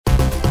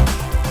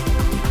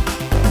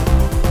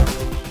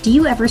Do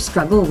you ever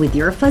struggle with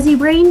your fuzzy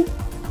brain?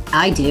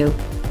 I do.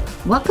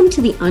 Welcome to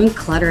the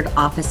Uncluttered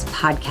Office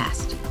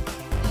podcast.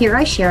 Here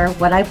I share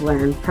what I've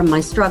learned from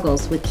my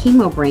struggles with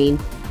chemo brain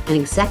and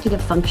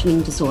executive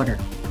functioning disorder.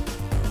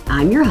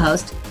 I'm your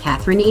host,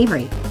 Catherine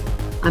Avery.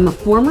 I'm a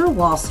former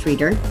Wall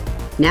Streeter,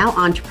 now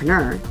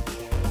entrepreneur,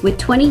 with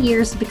 20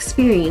 years of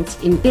experience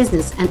in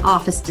business and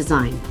office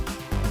design.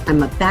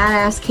 I'm a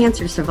badass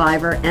cancer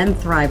survivor and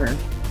thriver,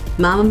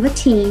 mom of a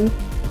teen,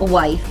 a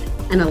wife,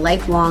 and a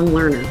lifelong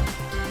learner.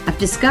 I've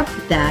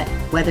discovered that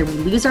whether we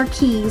lose our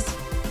keys,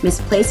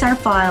 misplace our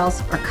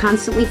files, or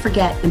constantly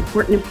forget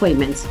important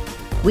appointments,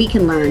 we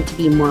can learn to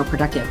be more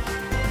productive.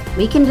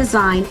 We can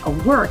design a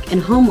work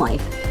and home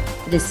life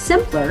that is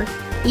simpler,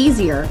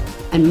 easier,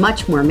 and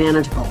much more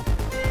manageable.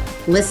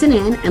 Listen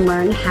in and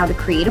learn how to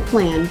create a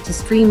plan to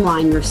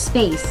streamline your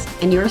space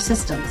and your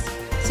systems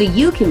so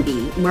you can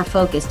be more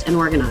focused and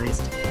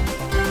organized.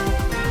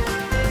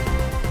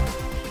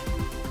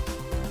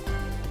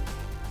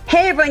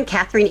 Hey everyone,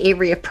 Catherine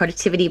Avery of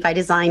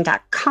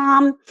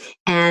productivitybydesign.com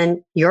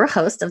and your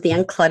host of the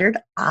Uncluttered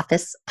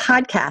Office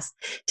podcast.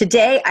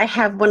 Today I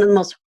have one of the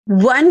most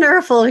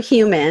wonderful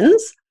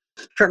humans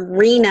from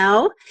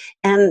Reno,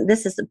 and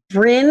this is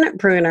Bryn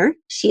Bruner.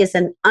 She is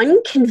an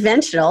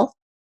unconventional,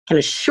 I can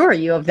assure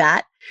you of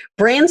that,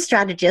 brand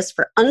strategist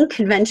for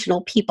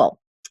unconventional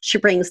people. She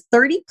brings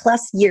 30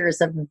 plus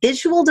years of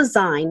visual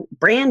design,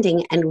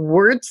 branding, and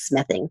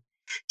wordsmithing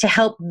to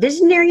help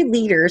visionary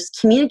leaders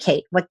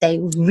communicate what they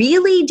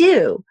really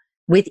do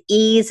with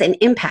ease and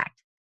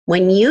impact.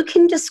 When you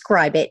can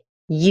describe it,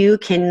 you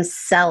can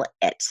sell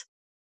it.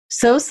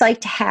 So psyched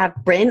to have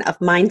Bryn of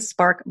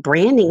MindSpark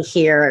Branding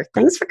here.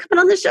 Thanks for coming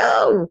on the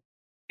show.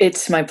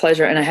 It's my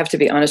pleasure. And I have to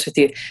be honest with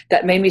you,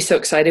 that made me so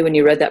excited when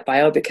you read that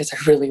bio because I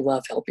really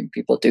love helping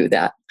people do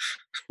that.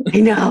 I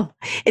know.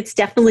 It's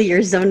definitely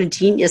your zone of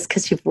genius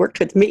because you've worked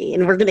with me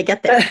and we're going to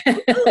get there.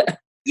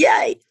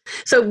 Yay.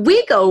 So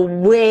we go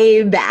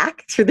way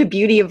back through the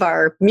beauty of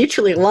our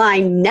mutually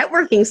aligned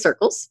networking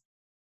circles.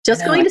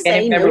 Just going to say, I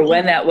can't remember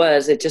when that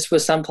was. It just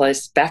was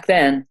someplace back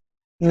then.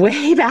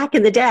 Way back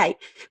in the day.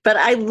 But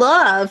I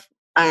love,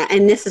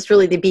 and this is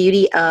really the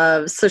beauty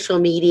of social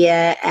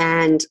media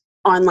and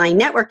online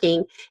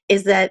networking,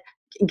 is that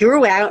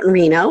you're out in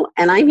Reno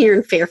and I'm here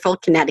in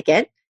Fairfield,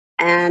 Connecticut,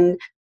 and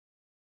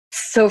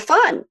so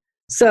fun.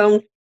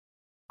 So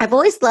I've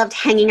always loved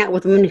hanging out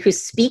with women who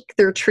speak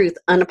their truth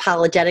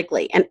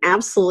unapologetically. And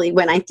absolutely,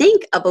 when I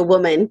think of a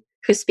woman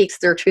who speaks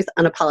their truth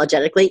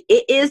unapologetically,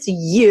 it is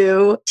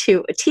you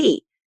to a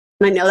T.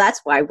 And I know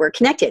that's why we're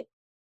connected.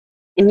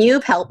 And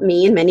you've helped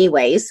me in many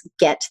ways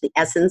get to the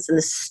essence and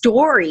the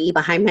story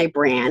behind my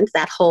brand,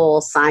 that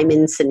whole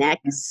Simon Sinek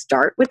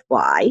start with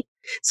why.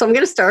 So I'm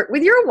going to start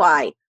with your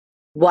why.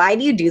 Why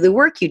do you do the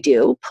work you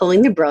do,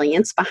 pulling the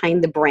brilliance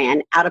behind the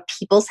brand out of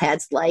people's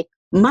heads like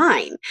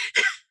mine?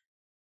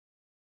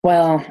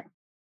 Well,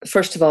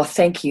 first of all,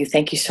 thank you.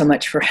 Thank you so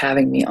much for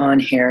having me on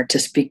here to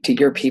speak to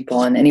your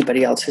people and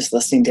anybody else who's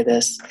listening to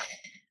this.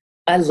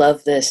 I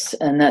love this,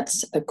 and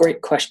that's a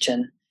great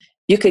question.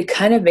 You could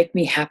kind of make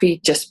me happy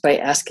just by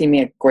asking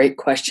me a great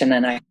question,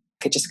 and I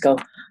could just go,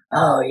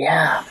 oh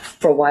yeah,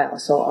 for a while.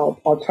 So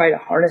I'll try to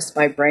harness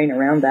my brain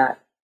around that.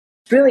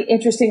 It's really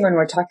interesting when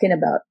we're talking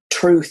about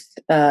truth,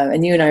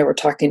 and you and I were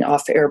talking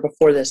off air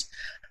before this,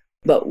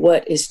 but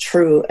what is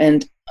true?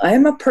 And I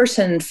am a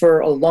person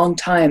for a long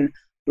time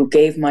who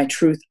gave my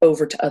truth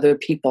over to other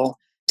people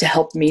to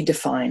help me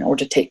define or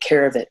to take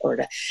care of it or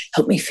to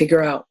help me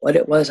figure out what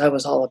it was I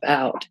was all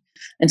about.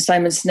 And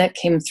Simon Sinek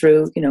came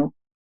through,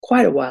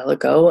 quite a while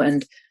ago.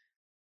 And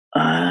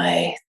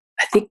I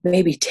think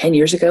maybe 10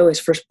 years ago, his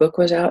first book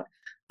was out,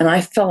 and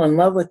I fell in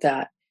love with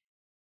that.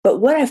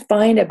 But what I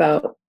find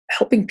about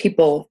helping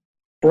people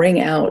bring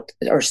out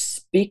or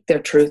speak their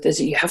truth is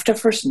that you have to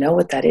first know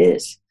what that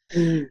is.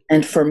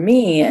 And for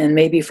me, and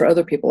maybe for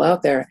other people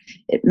out there,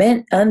 it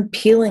meant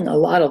unpeeling a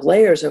lot of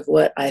layers of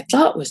what I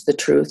thought was the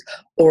truth,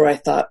 or I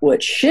thought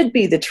what should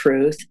be the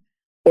truth,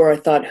 or I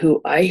thought who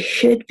I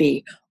should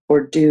be or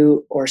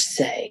do or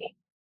say.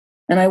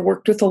 And I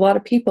worked with a lot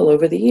of people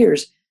over the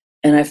years,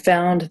 and I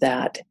found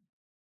that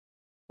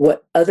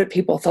what other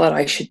people thought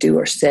I should do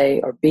or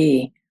say or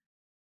be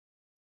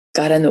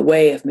got in the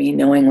way of me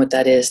knowing what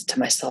that is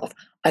to myself.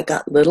 I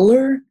got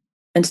littler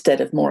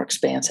instead of more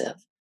expansive.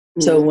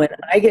 So when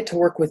I get to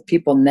work with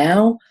people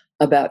now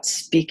about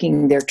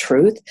speaking their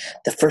truth,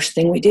 the first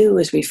thing we do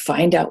is we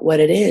find out what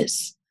it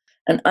is.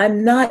 And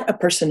I'm not a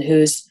person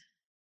who's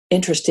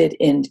interested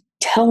in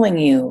telling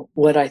you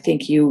what I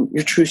think your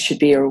truth should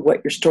be or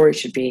what your story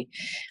should be.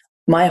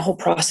 My whole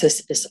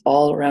process is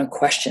all around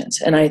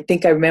questions. And I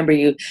think I remember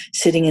you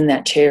sitting in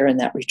that chair in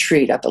that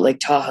retreat up at Lake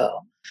Tahoe,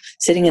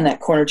 sitting in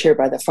that corner chair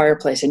by the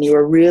fireplace, and you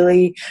were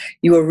really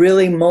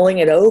mulling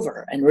it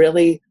over and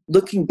really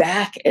looking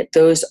back at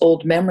those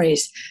old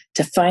memories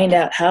to find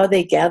out how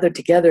they gathered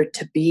together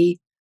to be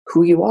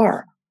who you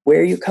are,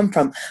 where you come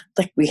from.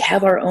 Like, we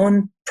have our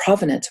own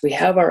provenance, we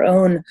have our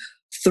own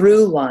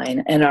through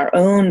line and our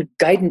own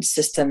guidance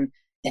system,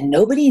 and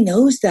nobody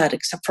knows that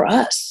except for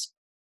us.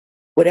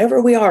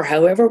 whatever we are,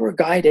 however we're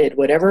guided,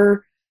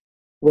 whatever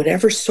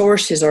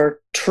source is our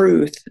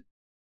truth,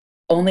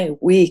 only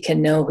we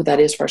can know who that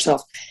is for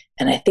ourselves.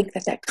 And I think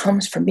that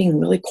comes from being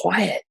really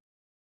quiet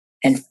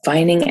and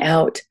finding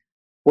out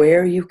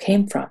where you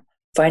came from,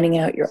 finding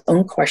out your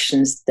own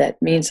questions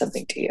that mean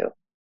something to you.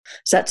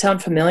 Does that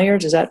sound familiar?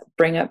 Does that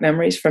bring up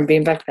memories from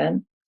being back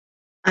then?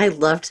 I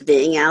loved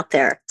being out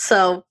there.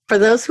 So for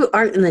those who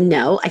aren't in the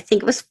know, I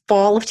think it was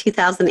fall of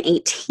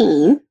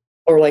 2018.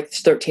 Or like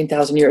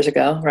 13,000 years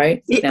ago,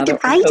 right?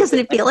 Right? Doesn't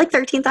it feel like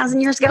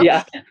 13,000 years ago?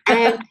 Yeah.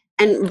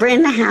 And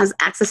Brenda has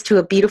access to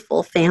a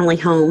beautiful family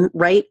home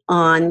right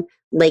on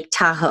Lake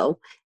Tahoe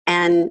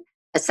and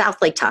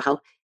South Lake Tahoe.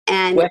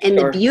 And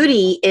the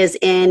beauty is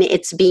in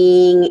its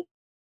being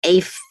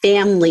a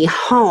family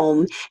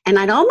home. And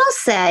I'd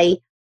almost say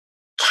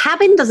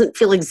cabin doesn't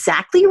feel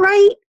exactly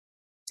right.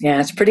 Yeah,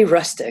 it's pretty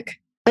rustic.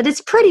 But it's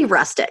pretty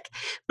rustic.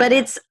 But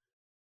it's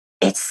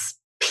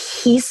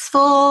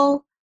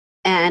peaceful,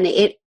 and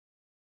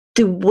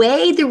the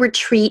way the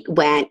retreat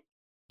went,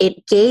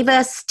 it gave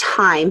us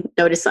time.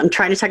 Notice I'm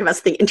trying to talk about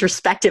something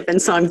introspective,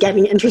 and so I'm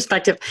getting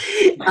introspective.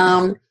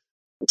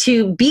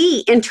 To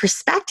be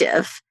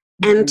introspective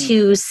and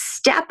to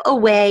step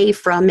away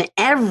from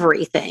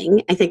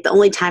everything. I think the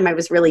only time I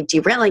was really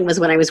derailing was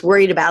when I was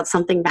worried about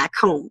something back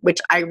home, which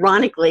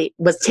ironically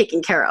was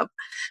taken care of.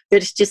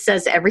 It just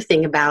says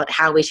everything about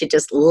how we should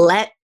just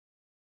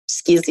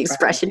excuse the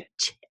expression,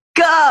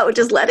 go,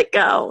 just let it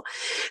go.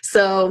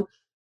 So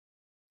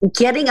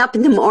getting up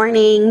in the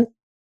morning,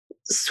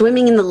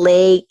 swimming in the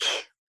lake,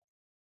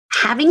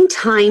 having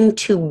time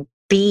to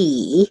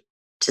be,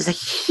 which is a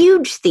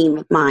huge theme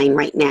of mine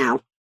right now.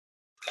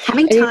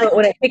 Having time.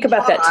 When I think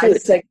about that too,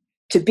 it's like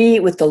to be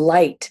with the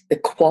light, the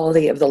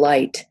quality of the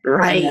light,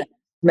 right? And the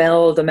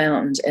smell of the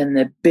mountains and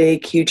the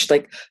big, huge,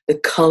 like the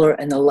color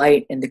and the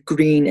light and the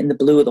green and the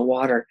blue of the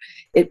water.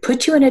 It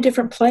puts you in a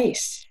different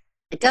place.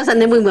 It does.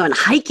 And then we went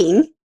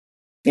hiking.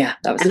 Yeah,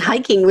 that was fun.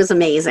 Hiking was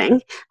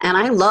amazing, and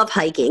I love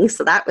hiking,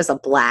 so that was a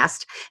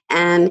blast.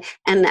 And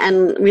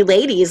we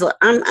ladies,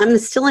 I'm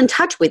still in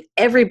touch with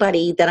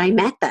everybody that I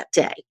met that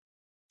day.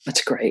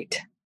 That's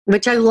great.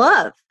 Which I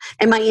love.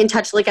 Am I in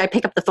touch? Like I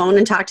pick up the phone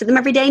and talk to them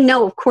every day?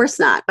 No, of course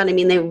not. But I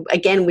mean,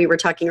 we were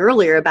talking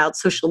earlier about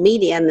social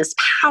media and this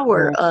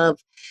power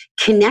of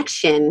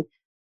connection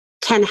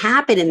can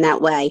happen in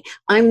that way.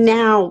 I'm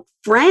now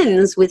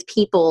friends with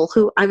people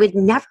who I would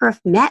never have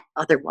met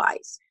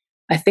otherwise.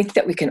 I think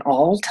that we can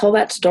all tell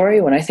that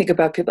story. When I think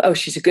about people, oh,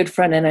 she's a good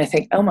friend. And I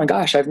think, oh my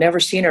gosh, I've never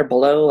seen her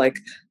below like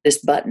this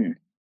button.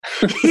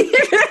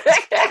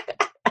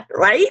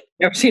 Right?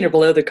 Never seen her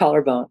below the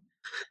collarbone.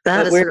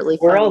 That is really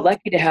fun. We're all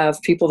lucky to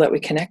have people that we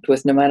connect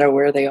with no matter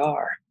where they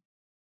are.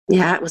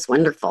 Yeah, it was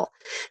wonderful.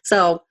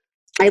 So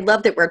I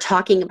love that we're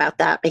talking about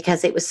that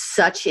because it was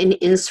such an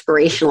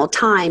inspirational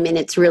time, and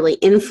it's really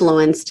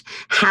influenced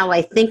how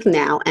I think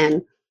now.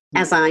 And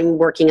as I'm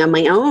working on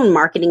my own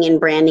marketing and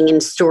branding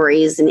and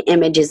stories and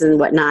images and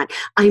whatnot,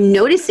 I'm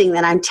noticing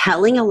that I'm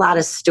telling a lot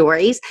of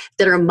stories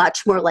that are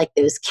much more like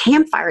those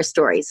campfire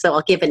stories. So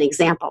I'll give an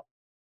example.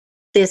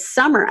 This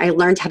summer, I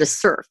learned how to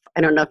surf.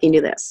 I don't know if you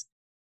knew this.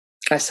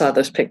 I saw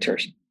those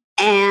pictures.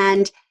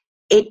 And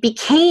it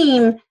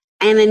became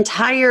an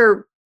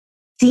entire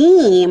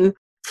theme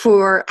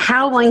for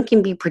how one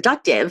can be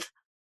productive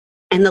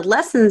and the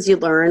lessons you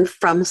learn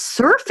from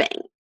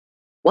surfing.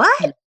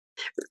 What?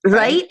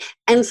 Right?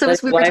 And so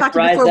as we were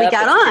talking before we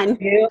got on,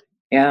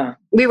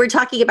 we were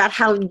talking about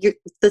how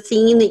the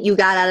theme that you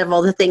got out of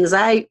all the things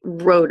I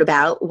wrote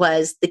about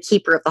was the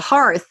keeper of the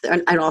hearth,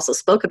 and I also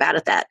spoke about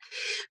it that.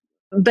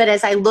 But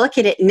as I look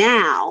at it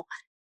now,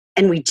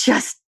 and we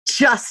just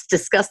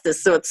discussed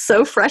this, so it's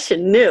so fresh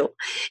and new,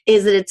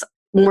 is that it's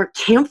more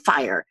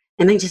campfire.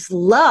 And I just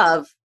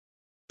love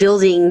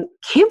building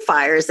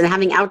campfires and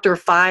having outdoor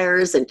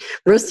fires and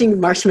roasting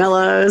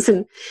marshmallows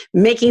and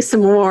making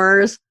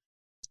s'mores.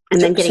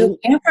 And then so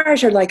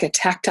campfires are like a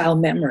tactile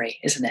memory,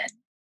 isn't it?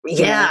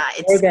 Yeah.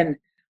 It's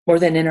more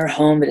than in our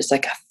home, but it's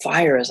like a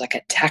fire is like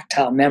a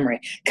tactile memory.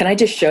 Can I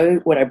just show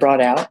you what I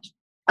brought out?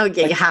 Oh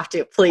yeah, you have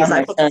to, please.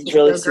 My son's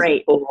really so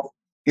great. Cool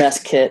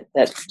mess kit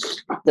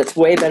that's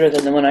way better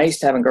than the one I used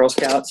to have in Girl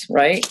Scouts,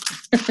 right?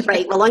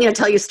 Right. Well, I'm going to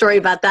tell you a story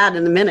about that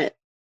in a minute.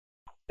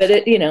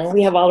 But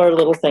we have all our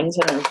little things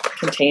in our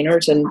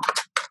containers and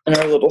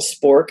our little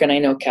spork. And I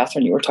know,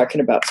 Catherine, you were talking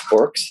about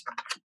sporks.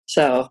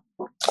 So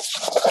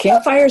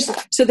campfires.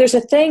 So there's a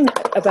thing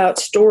about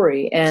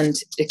story, and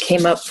it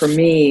came up for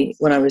me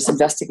when I was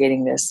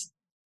investigating this,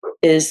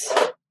 is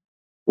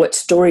what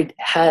story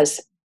has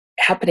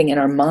happening in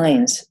our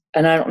minds.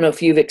 And I don't know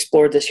if you've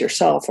explored this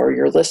yourself or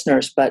your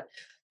listeners, but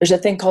there's a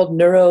thing called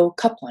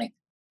neurocoupling,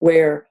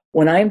 where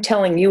when I'm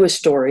telling you a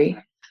story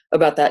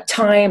about that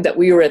time that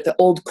we were at the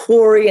old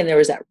quarry and there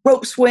was that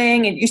rope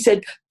swing and you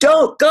said,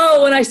 don't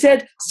go. And I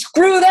said,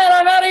 screw that,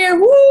 I'm out of here.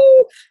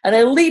 Woo! And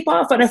I leap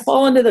off and I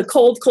fall into the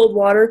cold, cold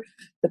water.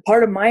 The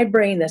part of my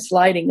brain that's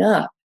lighting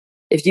up,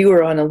 if you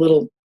were on a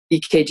little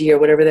EKG or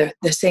whatever,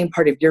 the same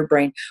part of your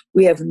brain,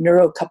 we have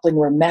neurocoupling.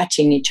 We're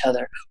matching each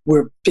other.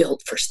 We're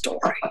built for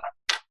story.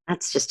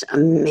 That's just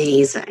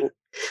amazing.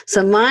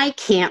 So my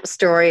camp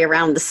story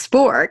around the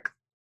spork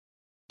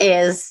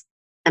is,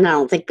 and I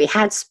don't think we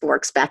had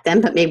sporks back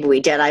then, but maybe we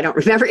did. I don't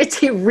remember.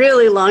 It's a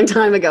really long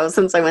time ago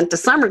since I went to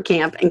summer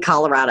camp in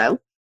Colorado.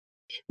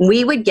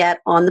 We would get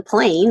on the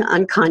plane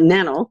on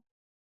Continental,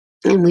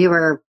 and we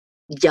were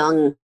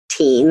young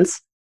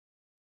teens.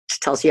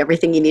 Just tells you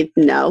everything you need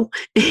to know.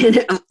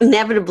 And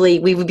inevitably,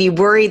 we would be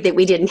worried that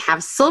we didn't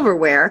have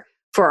silverware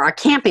for our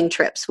camping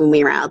trips when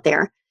we were out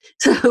there.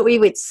 So we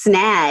would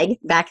snag,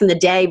 back in the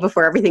day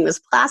before everything was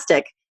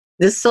plastic,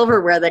 the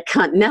silverware that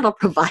Continental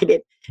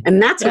provided.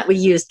 And that's what we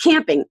used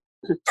camping.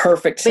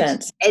 Perfect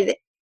sense.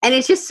 And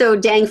it's just so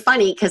dang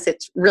funny because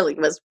it really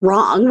was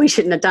wrong. We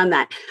shouldn't have done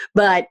that.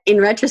 But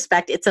in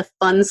retrospect, it's a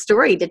fun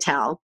story to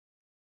tell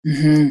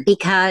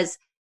because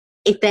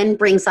it then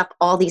brings up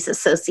all these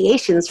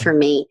associations for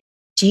me.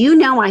 Do you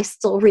know I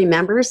still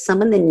remember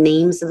some of the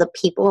names of the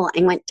people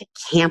I went to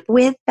camp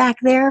with back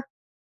there?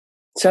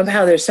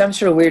 Somehow there's some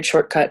sort of weird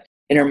shortcut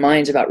in our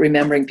minds about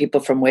remembering people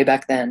from way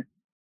back then.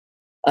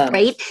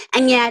 Right?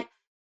 And yet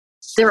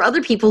there are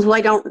other people who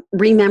I don't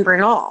remember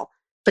at all.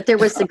 But there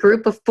was a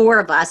group of 4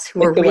 of us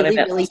who were really,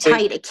 really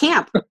tight at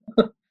camp.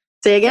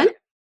 Say again?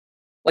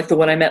 Like the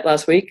one I met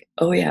last week?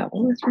 Oh, yeah.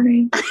 What was her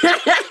name?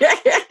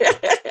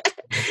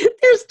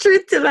 There's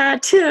truth to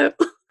that, too.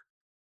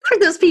 For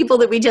those people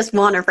that we just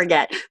want to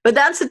forget. But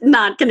that's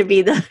not going to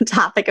be the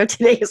topic of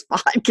today's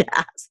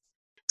podcast.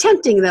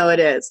 Tempting though it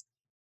is.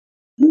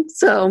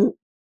 So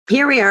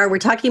here we are. We're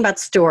talking about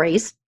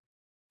stories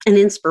and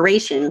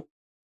inspiration.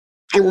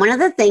 And one of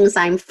the things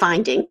I'm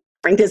finding,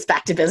 bring this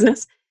back to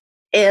business,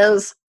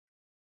 is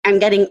I'm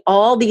getting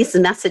all these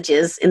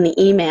messages in the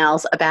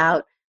emails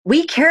about,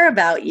 we care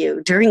about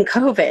you during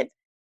COVID.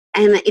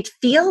 And it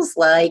feels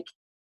like,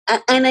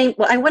 and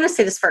I want to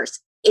say this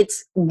first,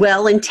 it's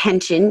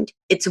well-intentioned,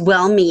 it's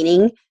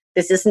well-meaning.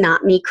 This is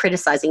not me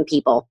criticizing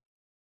people.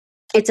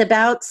 It's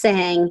about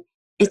saying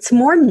it's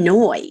more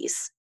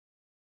noise.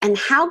 And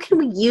how can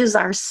we use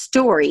our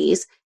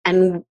stories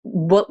and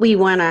what we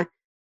want to,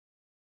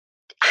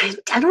 I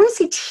don't want to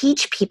say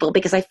teach people,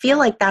 because I feel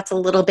like that's a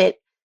little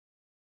bit,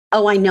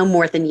 oh, I know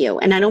more than you.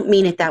 And I don't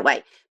mean it that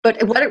way.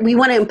 But what we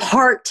want to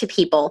impart to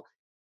people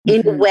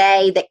in a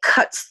way that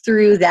cuts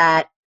through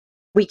that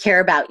we care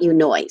about you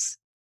noise.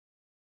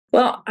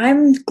 Well,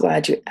 I'm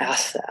glad you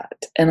asked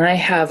that. And I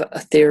have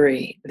a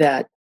theory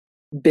that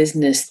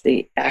business,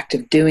 the act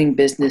of doing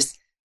business,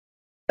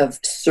 of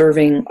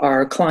serving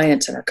our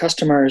clients and our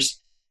customers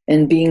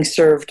and being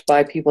served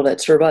by people that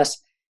serve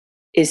us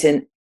is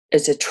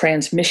a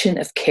transmission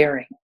of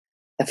caring.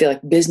 I feel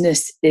like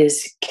business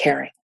is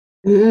caring.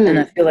 And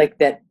I feel like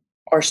that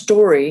our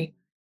story,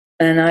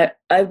 and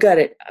I've got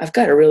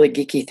a really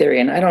geeky theory,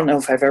 and I don't know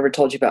if I've ever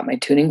told you about my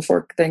tuning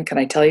fork thing. Can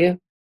I tell you?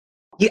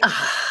 Yeah,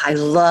 I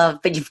love,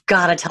 but you've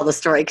got to tell the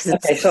story because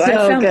it's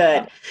so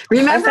good.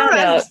 Remember,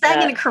 I was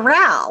sang in a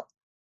corral.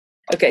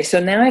 Okay, so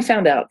now I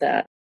found out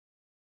that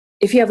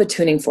if you have a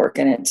tuning fork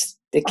and it's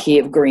the key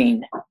of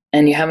green,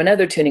 and you have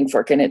another tuning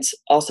fork and it's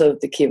also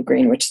the key of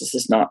green, which this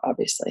is not,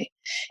 obviously,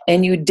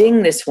 and you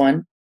ding this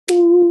one,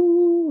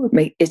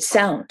 it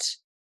sounds.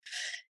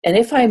 And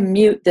if I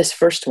mute this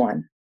first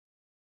one,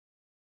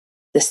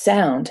 the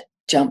sound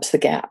jumps the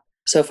gap.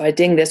 So if I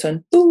ding this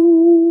one,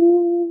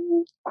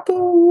 boo,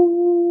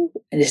 boo,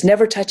 and it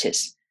never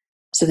touches.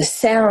 So the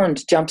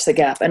sound jumps the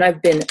gap. And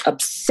I've been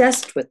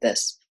obsessed with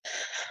this.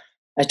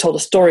 I told a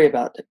story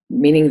about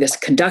meeting this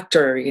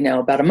conductor,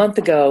 about a month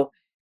ago.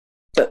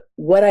 But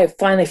what I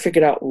finally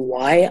figured out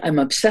why I'm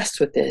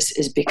obsessed with this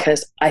is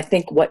because I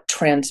think what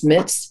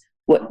transmits,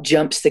 what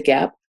jumps the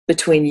gap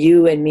between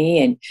you and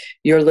me and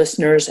your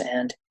listeners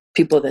and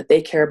people that they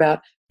care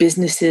about,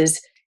 businesses,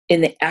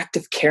 in the act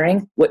of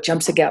caring, what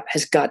jumps the gap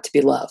has got to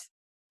be love.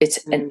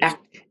 It's an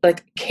act,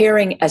 like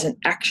caring as an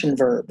action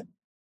verb.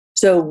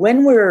 So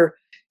when we're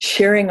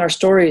sharing our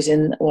stories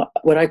in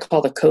what I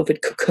call the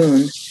COVID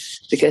cocoon,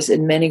 because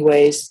in many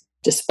ways,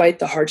 despite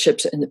the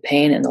hardships and the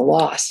pain and the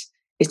loss,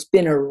 it's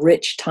been a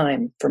rich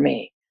time for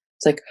me.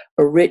 It's like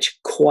a rich,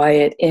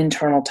 quiet,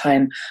 internal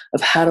time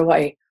of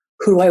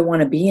who do I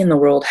want to be in the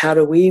world? How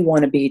do we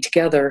want to be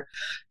together?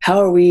 How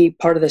are we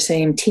part of the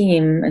same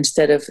team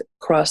instead of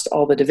across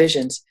all the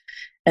divisions?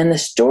 And the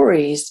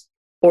stories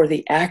or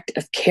the act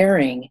of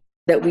caring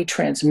that we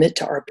transmit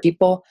to our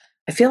people,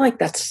 I feel like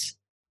that's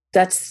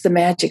the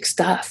magic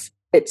stuff.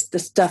 It's the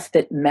stuff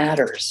that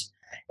matters.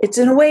 It's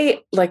in a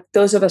way like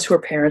those of us who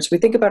are parents, we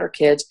think about our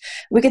kids.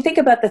 We can think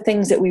about the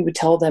things that we would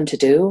tell them to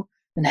do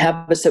and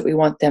habits that we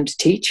want them to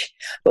teach.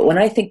 But when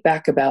I think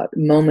back about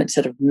moments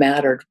that have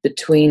mattered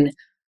between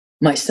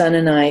my son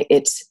and I,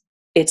 it's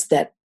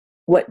that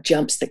what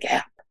jumps the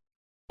gap.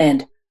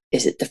 And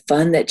is it the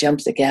fun that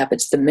jumps the gap?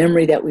 It's the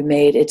memory that we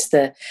made. It's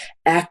the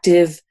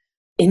active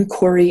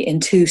inquiry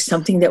into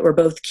something that we're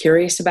both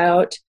curious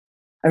about.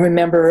 I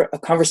remember a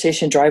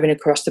conversation driving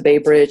across the Bay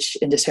Bridge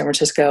into San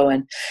Francisco,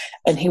 and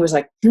he was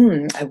like,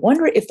 I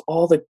wonder if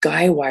all the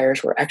guy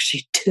wires were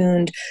actually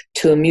tuned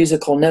to a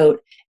musical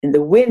note and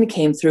the wind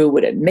came through,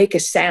 would it make a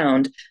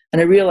sound?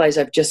 And I realized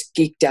I've just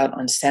geeked out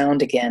on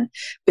sound again.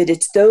 But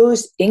it's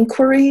those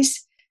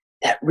inquiries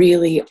that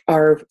really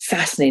are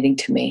fascinating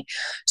to me.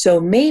 So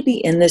maybe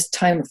in this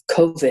time of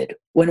COVID,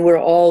 when we're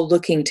all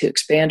looking to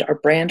expand our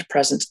brand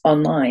presence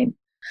online,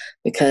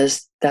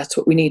 because that's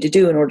what we need to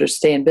do in order to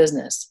stay in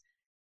business,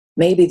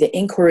 maybe the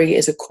inquiry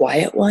is a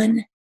quiet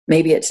one.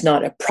 Maybe it's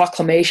not a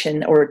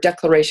proclamation or a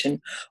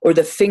declaration or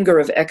the finger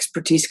of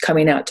expertise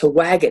coming out to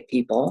wag at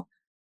people,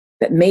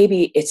 but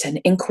maybe it's an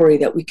inquiry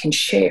that we can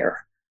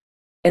share.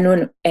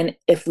 And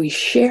if we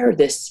share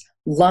this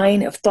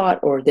line of thought,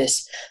 or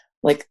this,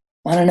 like,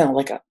 I don't know,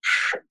 like a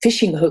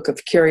fishing hook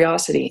of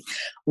curiosity,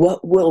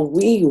 what will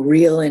we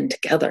reel in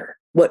together?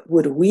 What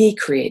would we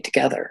create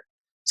together?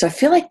 So I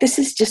feel like this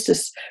is just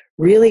this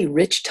really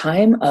rich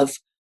time of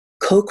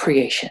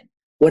co-creation.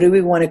 What do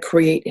we want to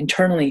create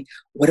internally?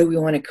 What do we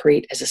want to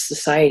create as a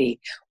society?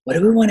 What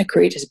do we want to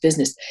create as a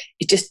business?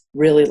 It just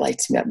really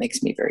lights me up,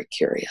 makes me very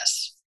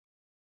curious.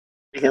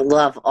 I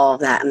love all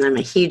of that. And I'm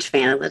a huge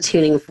fan of the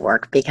tuning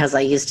fork because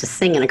I used to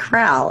sing in a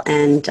chorale.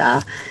 And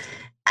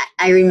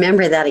I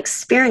remember that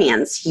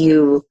experience.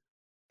 You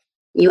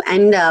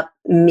end up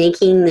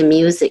making the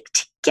music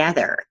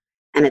together.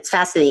 And it's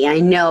fascinating. I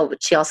know,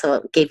 but she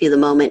also gave you the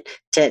moment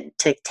to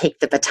take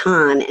the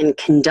baton and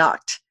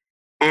conduct.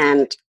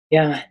 And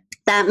yeah,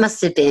 that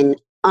must have been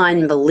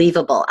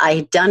unbelievable. I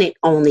had done it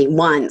only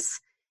once,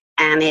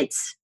 and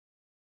it's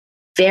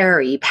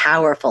very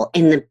powerful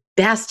in the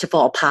best of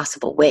all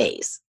possible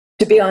ways.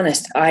 To be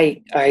honest,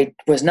 I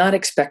was not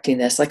expecting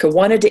this. Like, I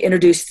wanted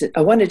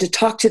to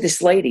talk to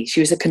this lady.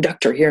 She was a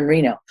conductor here in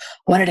Reno.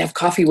 I wanted to have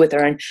coffee with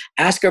her and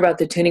ask her about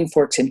the tuning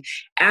forks and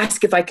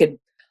ask if I could,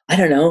 I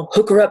don't know,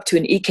 hook her up to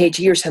an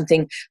EKG or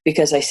something,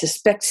 because I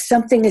suspect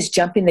something is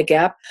jumping the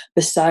gap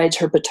besides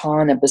her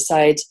baton and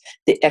besides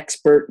the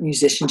expert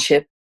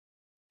musicianship.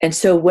 And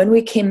so when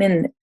we came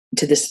in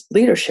to this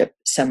leadership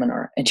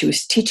seminar and she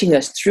was teaching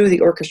us through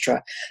the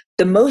orchestra,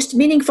 the most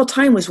meaningful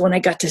time was when I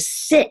got to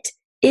sit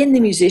in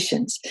the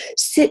musicians,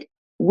 sit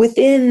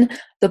within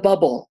the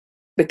bubble,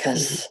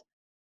 because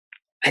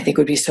I think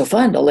it would be so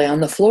fun to lay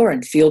on the floor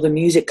and feel the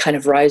music kind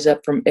of rise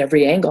up from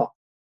every angle.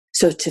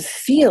 So to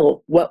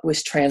feel what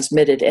was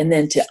transmitted and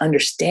then to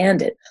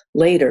understand it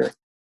later,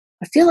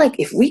 I feel like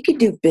if we could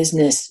do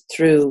business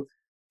through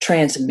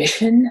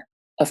transmission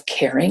of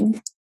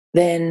caring,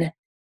 then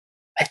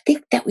I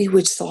think that we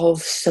would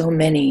solve so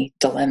many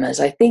dilemmas.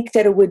 I think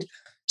that it would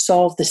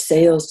solve the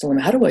sales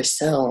dilemma. How do I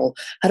sell?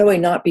 How do I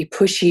not be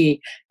pushy?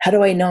 How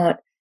do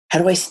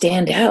I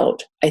stand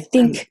out? I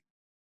think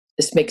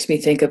this makes me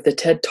think of the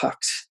TED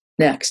Talks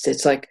next.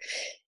 It's like,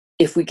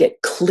 if we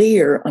get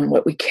clear on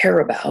what we care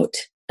about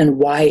and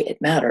why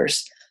it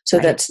matters. So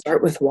Right. that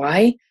start with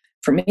why,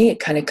 for me, it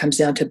kind of comes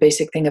down to a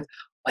basic thing of,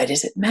 why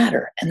does it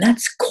matter? And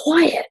that's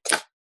quiet.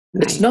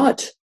 Right. It's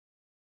not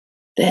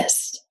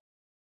this.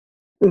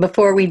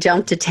 Before we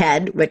jump to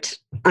TED, which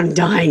I'm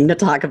dying to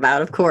talk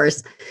about, of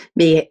course,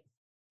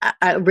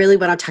 I really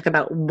want to talk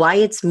about why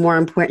it's more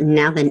important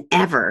now than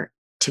ever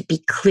to be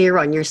clear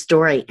on your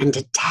story and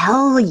to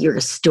tell your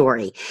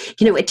story.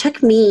 You know, it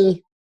took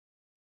me,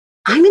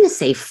 I'm going to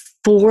say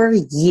 4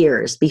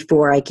 years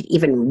before I could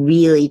even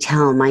really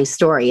tell my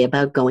story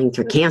about going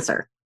through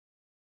cancer.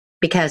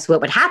 Because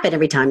what would happen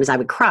every time is I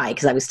would cry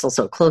because I was still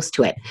so close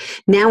to it.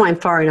 Now I'm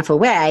far enough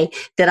away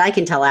that I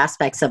can tell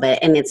aspects of it,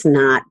 and it's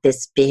not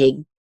this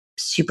big,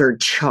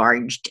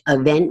 supercharged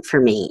event for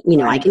me. You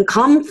know, I can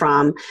come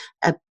from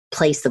a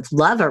place of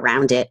love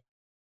around it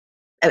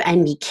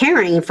and be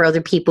caring for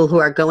other people who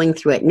are going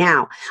through it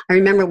now. I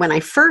remember when I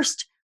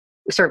first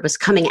sort of was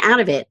coming out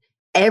of it,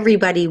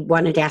 everybody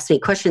wanted to ask me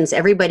questions.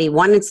 Everybody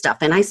wanted stuff,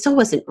 and I still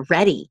wasn't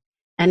ready.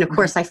 And of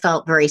course, I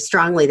felt very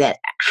strongly that,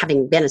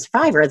 having been a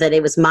survivor, that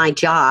it was my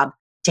job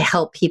to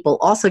help people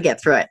also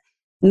get through it.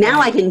 Now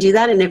I can do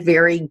that in a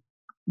very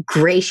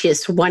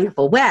gracious,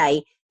 wonderful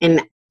way.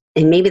 And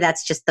maybe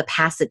that's just the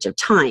passage of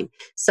time.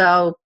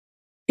 So,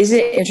 isn't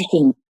it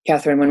interesting,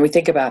 Catherine, when we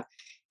think about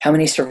how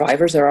many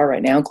survivors there are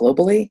right now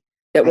globally,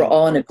 that we're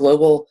all in a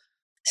global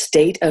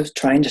state of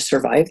trying to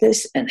survive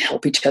this and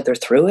help each other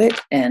through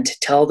it and to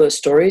tell those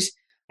stories.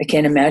 I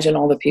can't imagine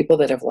all the people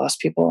that have lost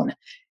people and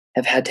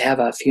have had to have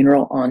a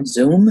funeral on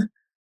Zoom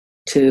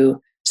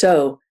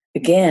so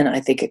again, I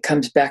think it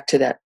comes back to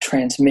that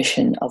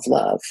transmission of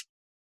love.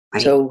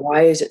 Right. So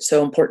why is it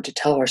so important to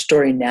tell our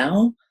story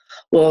now?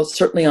 Well,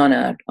 certainly on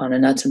a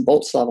nuts and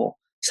bolts level,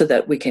 so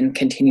that we can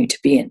continue to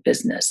be in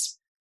business.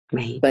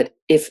 Right. But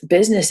if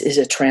business is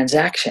a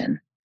transaction,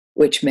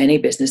 which many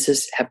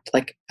businesses have,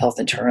 like health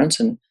insurance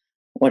and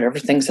whatever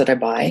things that I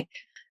buy,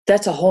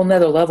 that's a whole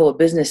nother level of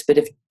business. But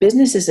if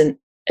business is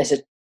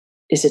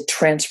a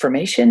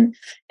transformation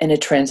and a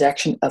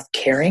transaction of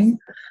caring,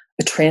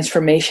 a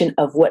transformation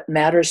of what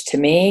matters to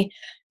me,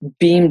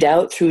 beamed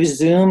out through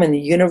Zoom and the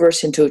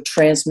universe into a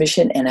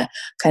transmission and a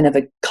kind of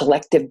a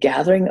collective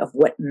gathering of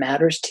what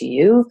matters to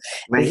you,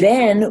 right.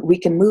 Then we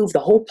can move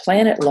the whole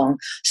planet along.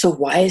 So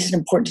why is it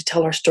important to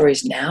tell our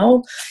stories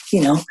now?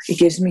 You know, it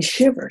gives me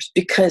shivers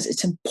because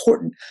it's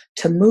important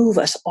to move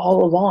us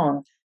all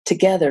along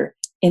together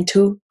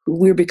into who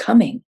we're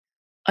becoming.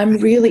 I'm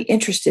really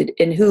interested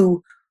in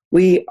who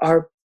we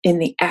are in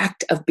the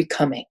act of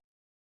becoming.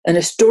 And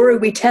a story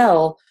we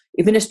tell,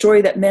 even a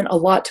story that meant a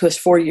lot to us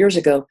 4 years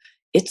ago,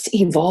 it's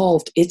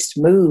evolved, it's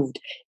moved,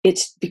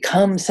 it's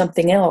become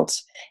something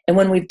else. And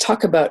when we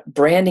talk about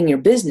branding your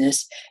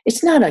business,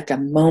 it's not like a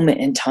moment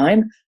in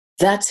time.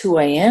 That's who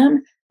I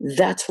am.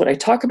 That's what I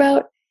talk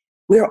about.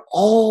 We're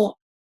all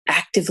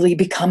actively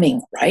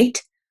becoming,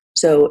 right?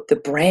 So the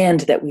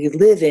brand that we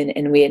live in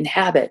and we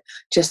inhabit,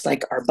 just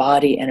like our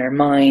body and our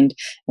mind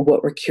and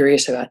what we're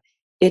curious about,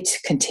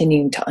 it's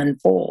continuing to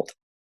unfold.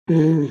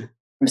 Mm.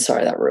 I'm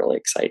sorry, that really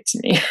excites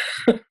me.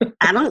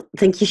 I don't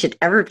think you should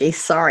ever be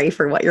sorry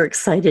for what you're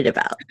excited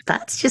about.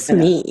 That's just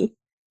me.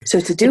 So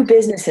to do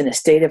business in a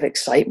state of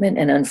excitement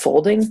and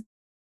unfolding,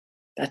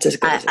 that's as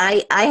good as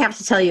it. I have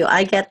to tell you,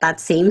 I get that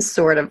same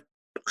sort of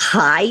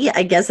high,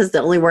 I guess is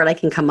the only word I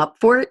can come up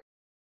for it.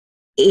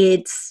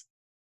 It's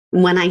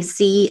when I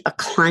see a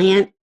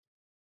client,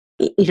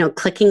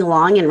 clicking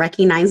along and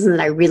recognizing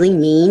that I really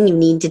mean you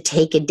need to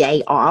take a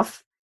day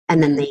off,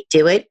 and then they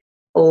do it,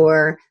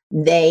 or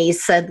they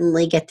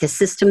suddenly get the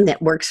system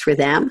that works for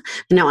them.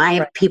 I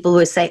have people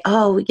who say,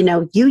 oh,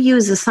 you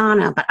use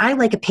Asana, but I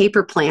like a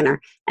paper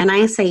planner. And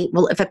I say,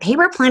 well, if a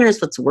paper planner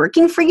is what's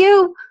working for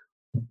you,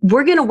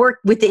 we're going to work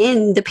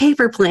within the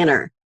paper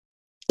planner,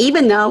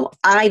 even though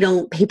I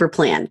don't paper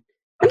plan.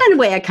 And in a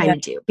way I kind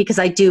of do, because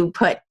I do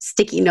put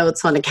sticky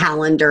notes on a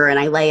calendar and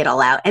I lay it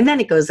all out, and then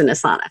it goes in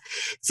Asana.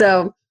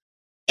 So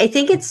I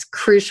think it's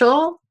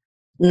crucial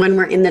when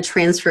we're in the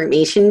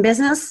transformation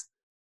business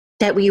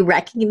that we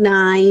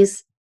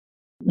recognize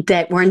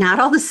that we're not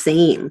all the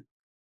same,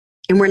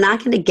 and we're not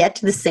going to get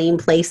to the same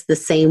place the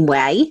same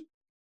way.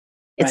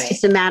 It's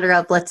just a matter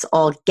of let's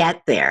all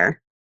get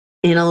there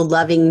in a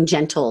loving,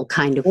 gentle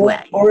kind of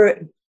way. Or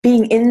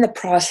being in the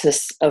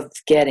process of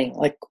getting,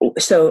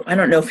 so I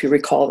don't know if you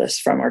recall this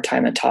from our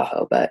time in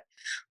Tahoe, but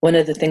one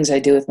of the things I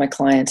do with my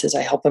clients is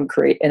I help them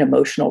create an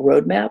emotional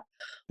roadmap,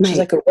 which is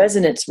like a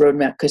resonance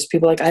roadmap, because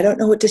people are like, I don't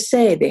know what to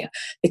say.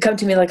 They come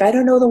to me like, I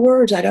don't know the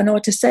words. I don't know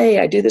what to say.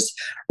 I do this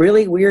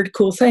really weird,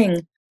 cool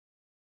thing,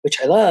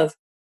 which I love.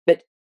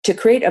 But to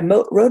create a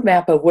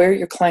roadmap of where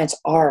your clients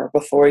are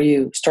before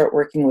you start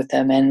working with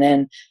them, and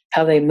then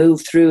how they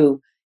move through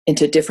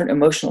into different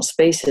emotional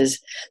spaces.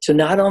 So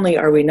not only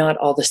are we not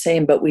all the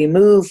same, but we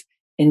move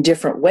in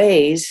different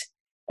ways,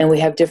 and we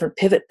have different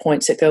pivot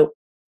points that go,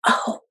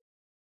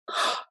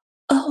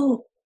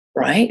 oh,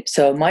 right?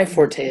 So my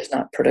forte is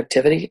not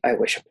productivity. I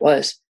wish it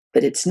was,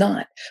 but it's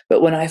not.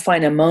 But when I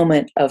find a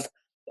moment of,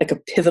 like a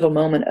pivotal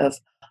moment of,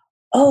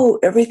 oh,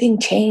 everything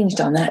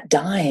changed on that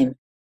dime.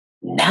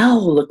 Now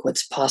look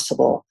what's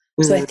possible.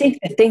 Mm-hmm. So I think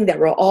the thing that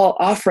we're all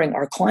offering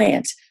our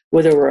clients,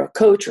 whether we're a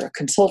coach or a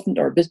consultant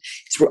or a business,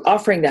 is we're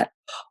offering that,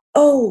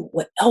 oh,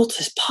 what else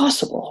is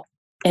possible?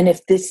 And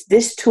if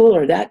this tool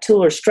or that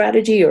tool or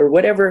strategy or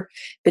whatever,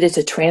 but it's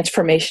a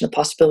transformation of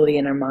possibility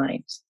in our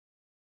minds.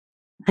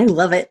 I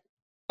love it.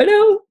 I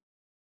know.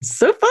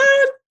 So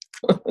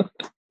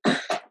fun.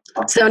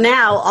 So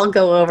now I'll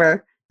go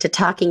over to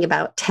talking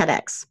about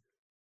TEDx.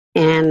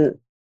 And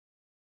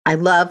I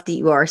love that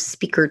you are a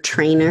speaker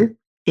trainer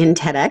in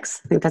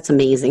TEDx. I think that's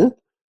amazing.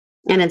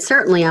 And it's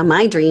certainly on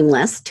my dream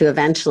list to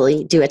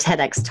eventually do a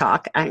TEDx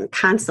talk. I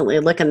constantly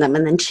look at them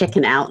and then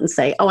chicken out and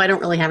say, oh, I don't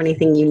really have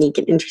anything unique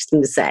and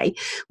interesting to say,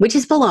 which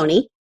is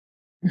baloney.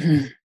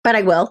 Mm-hmm. But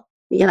I will,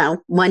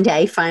 one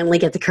day finally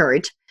get the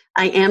courage.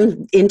 I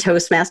am in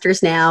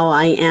Toastmasters now.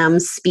 I am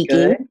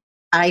speaking. Good.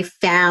 I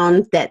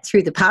found that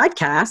through the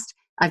podcast,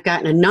 I've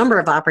gotten a number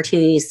of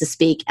opportunities to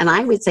speak. And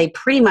I would say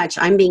pretty much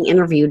I'm being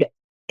interviewed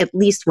at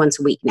least once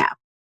a week now.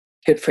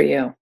 Good for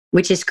you.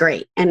 Which is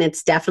great. And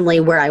it's definitely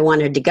where I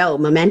wanted to go,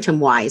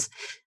 momentum-wise.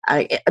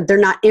 They're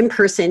not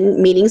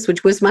in-person meetings,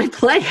 which was my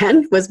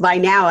plan, was by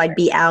now I'd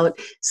be out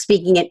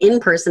speaking at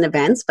in-person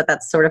events, but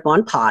that's sort of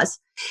on pause.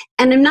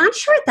 And I'm not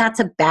sure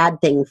that's a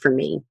bad thing for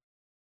me.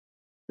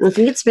 I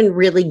think it's been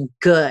really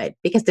good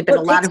because there've been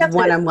a lot of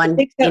one-on-one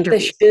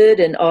interviews. The should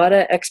and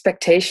oughta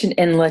expectation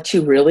and let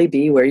you really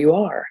be where you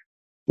are.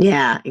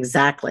 Yeah,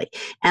 exactly.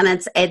 And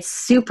it's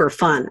super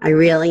fun. I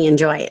really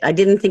enjoy it. I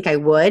didn't think I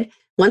would.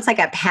 Once I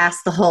got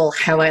past the whole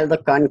how I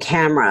look on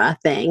camera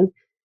thing,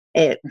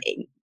 it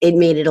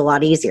made it a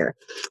lot easier.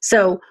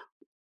 So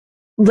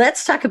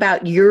let's talk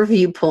about your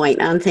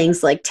viewpoint on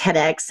things like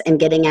TEDx and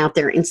getting out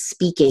there and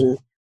speaking,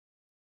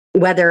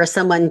 whether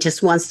someone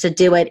just wants to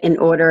do it in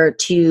order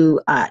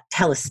to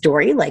tell a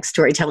story, like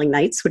storytelling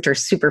nights, which are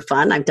super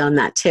fun. I've done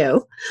that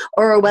too.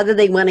 Or whether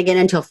they want to get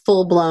into a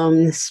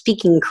full-blown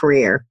speaking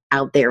career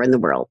out there in the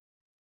world.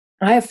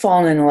 I have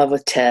fallen in love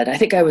with TED. I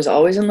think I was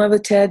always in love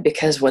with TED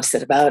because what's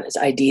it about is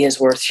ideas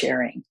worth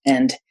sharing.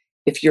 And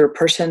if you're a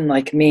person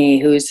like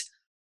me whose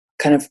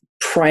kind of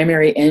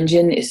primary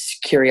engine is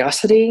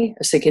curiosity, I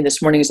was thinking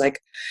this morning is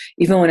like,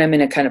 even when I'm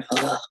in a kind of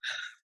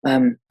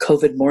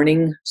COVID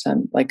morning, so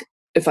I'm like,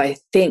 if I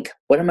think,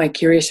 what am I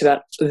curious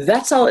about?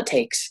 That's all it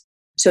takes.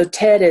 So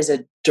TED is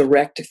a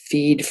direct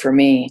feed for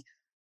me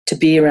to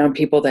be around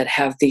people that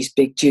have these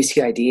big,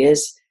 juicy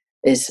ideas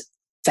is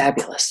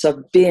fabulous. So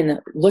I've been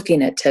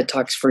looking at TED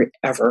Talks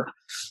forever.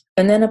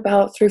 And then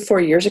about 3 or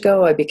 4 years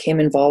ago, I became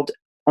involved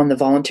on the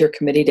volunteer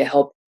committee to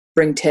help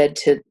bring TED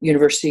to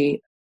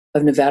University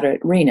of Nevada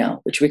at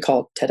Reno, which we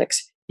call TEDx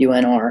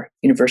UNR,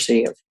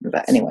 University of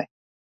Nevada. Anyway,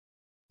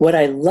 what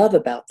I love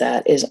about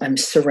that is I'm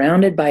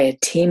surrounded by a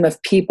team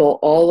of people,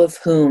 all of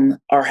whom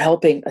are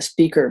helping a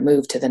speaker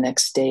move to the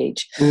next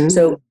stage.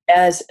 So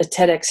as a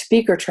TEDx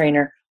speaker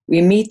trainer,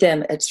 we meet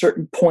them at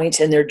certain points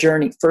in their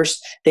journey.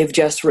 First, they've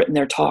just written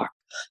their talk.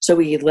 So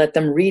we let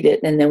them read it,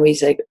 and then we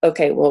say,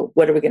 okay, well,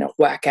 what are we going to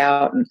whack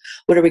out, and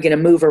what are we going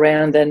to move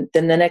around? Then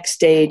the next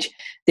stage,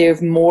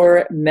 they've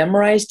more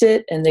memorized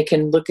it, and they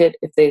can look at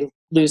if they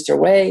lose their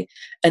way.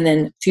 And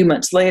then a few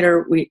months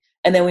later, we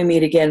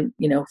meet again,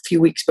 a few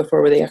weeks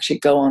before where they actually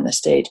go on the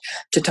stage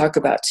to talk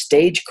about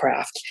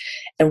stagecraft.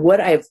 And what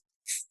I've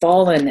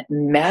fallen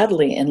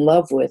madly in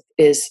love with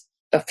is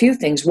a few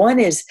things. One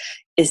is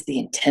the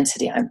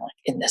intensity. I'm like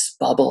in this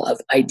bubble of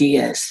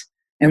ideas,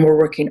 and we're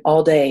working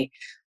all day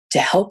to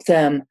help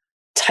them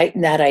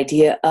tighten that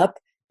idea up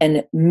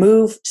and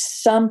move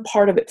some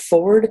part of it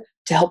forward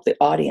to help the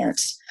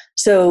audience.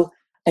 So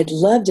I'd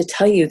love to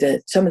tell you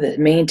that some of the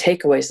main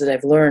takeaways that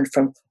I've learned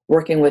from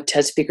working with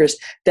TED speakers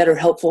that are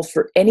helpful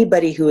for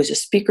anybody who is a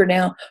speaker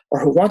now or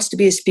who wants to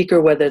be a speaker,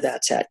 whether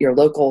that's at your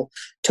local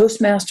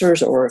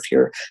Toastmasters or if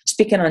you're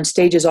speaking on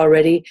stages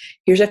already.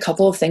 Here's a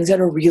couple of things that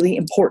are really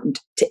important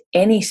to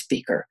any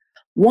speaker.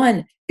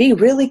 One, be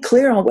really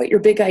clear on what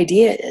your big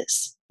idea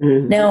is.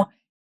 Mm-hmm. Now,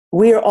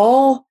 we are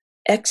all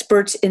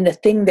experts in the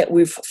thing that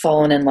we've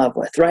fallen in love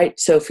with, right?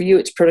 So for you,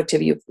 it's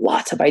productivity. You have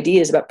lots of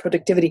ideas about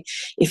productivity.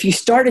 If you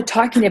started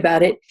talking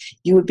about it,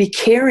 you would be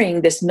carrying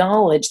this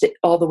knowledge that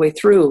all the way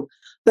through.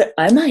 But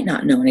I might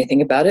not know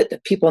anything about it. The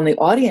people in the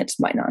audience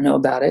might not know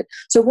about it.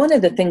 So one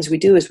of the things we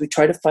do is we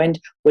try to find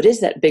what is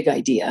that big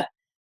idea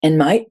and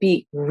might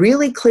be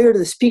really clear to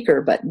the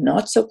speaker, but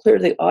not so clear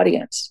to the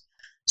audience.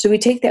 So we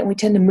take that and we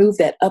tend to move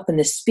that up in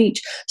the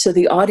speech so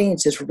the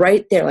audience is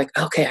right there like,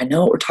 okay, I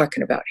know what we're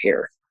talking about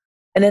here.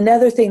 And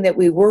another thing that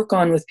we work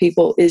on with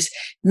people is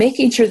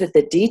making sure that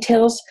the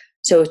details,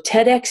 so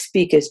TEDx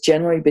speak is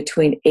generally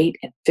between 8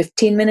 and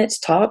 15 minutes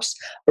tops.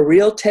 A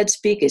real TED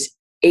speak is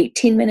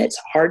 18 minutes,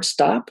 hard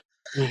stop.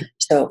 Mm-hmm.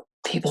 So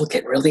people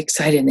get really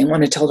excited and they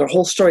want to tell their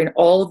whole story and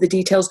all of the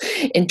details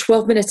in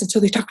 12 minutes. And so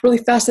they talk really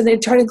fast and they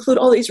try to include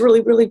all these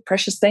really, really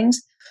precious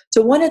things.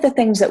 So one of the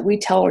things that we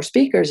tell our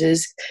speakers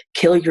is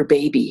kill your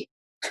baby.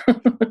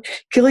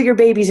 Kill your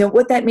babies. And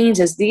what that means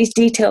is these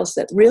details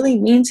that really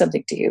mean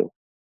something to you.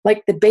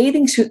 Like the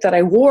bathing suit that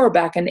I wore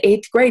back in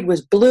 8th grade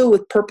was blue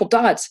with purple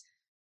dots.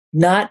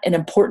 Not an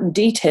important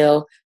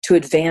detail to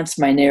advance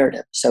my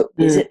narrative. So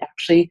is it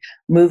actually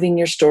moving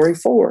your story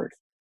forward?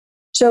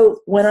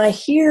 So when I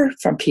hear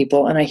from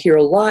people, and I hear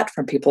a lot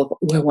from people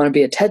who want to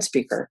be a TED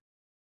speaker,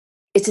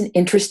 it's an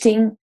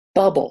interesting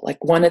bubble.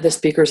 Like one of the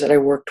speakers that I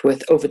worked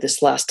with over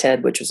this last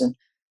TED, which was in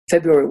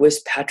February,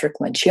 was Patrick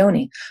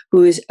Lencioni,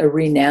 who is a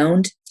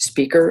renowned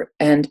speaker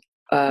and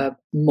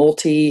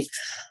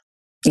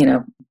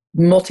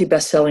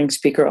multi-best-selling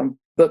speaker on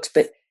books.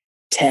 But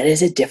TED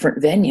is a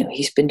different venue.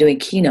 He's been doing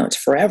keynotes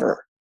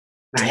forever.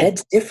 Right.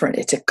 TED's different.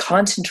 It's a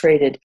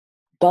concentrated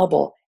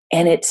bubble,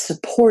 and it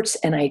supports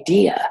an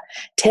idea.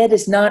 TED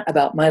is not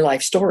about my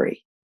life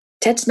story.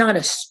 TED's not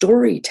a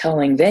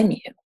storytelling venue.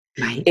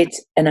 Right. It's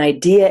an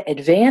idea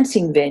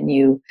advancing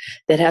venue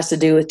that has to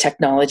do with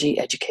technology,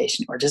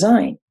 education, or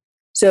design.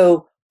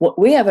 So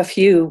we have a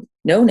few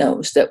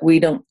no-nos that we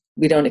don't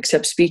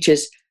accept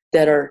speeches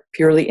that are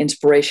purely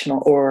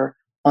inspirational or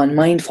on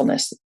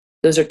mindfulness.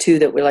 Those are two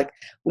that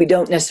we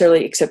don't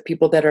necessarily accept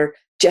people that are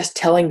just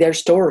telling their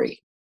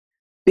story,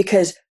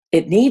 because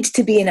it needs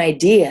to be an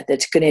idea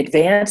that's going to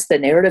advance the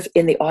narrative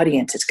in the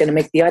audience. It's going to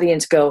make the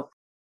audience go,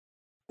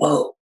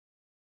 whoa,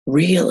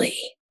 really?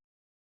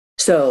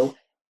 So,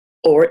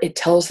 or it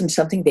tells them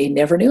something they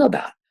never knew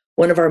about.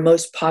 One of our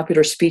most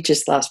popular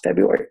speeches last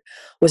February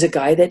was a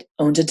guy that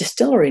owns a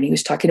distillery, and he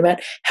was talking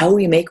about how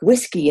we make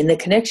whiskey and the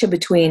connection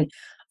between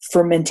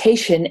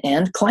fermentation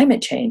and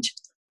climate change.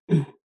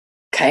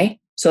 Okay,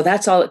 so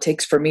that's all it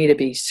takes for me to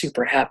be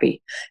super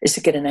happy, is to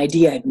get an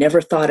idea I've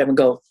never thought of and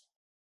go,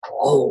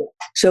 whoa.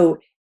 So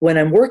when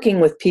I'm working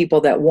with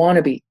people that want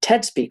to be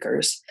TED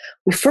speakers,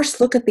 we first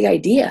look at the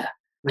idea.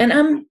 And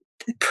I'm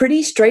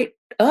pretty straight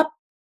up,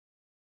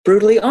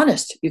 brutally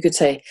honest. You could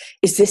say,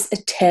 is this a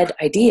TED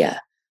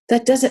idea?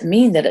 That doesn't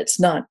mean that it's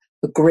not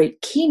a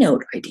great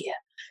keynote idea,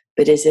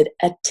 but is it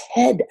a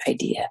TED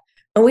idea?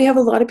 And we have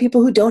a lot of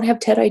people who don't have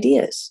TED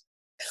ideas.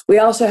 We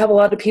also have a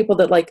lot of people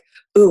that like,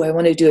 ooh, I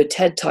want to do a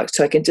TED talk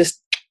so I can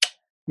just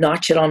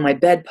notch it on my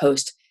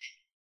bedpost.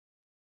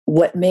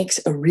 What makes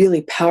a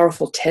really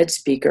powerful TED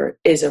speaker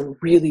is a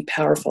really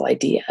powerful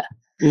idea.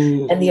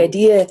 Mm-hmm. And the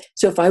idea,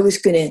 so if I was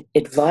going to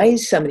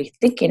advise somebody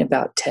thinking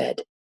about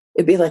TED,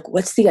 it'd be like,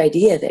 what's the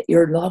idea that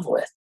you're in love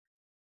with?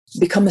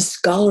 Become a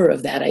scholar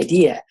of that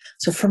idea.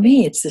 So for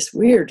me, it's this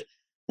weird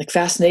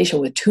fascination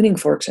with tuning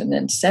forks and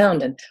then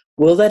sound. And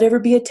will that ever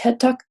be a TED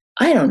talk?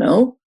 I don't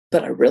know,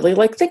 but I really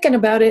like thinking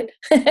about it.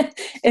 And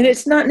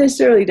it's not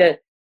necessarily to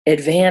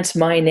advance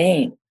my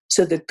name.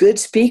 So the good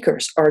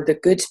speakers are the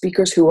good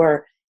speakers who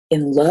are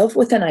in love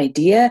with an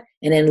idea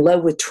and in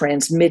love with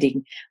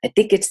transmitting. I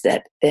think it's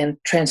that then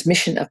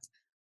transmission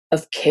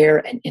of care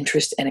and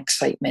interest and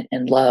excitement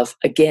and love,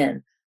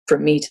 again,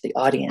 from me to the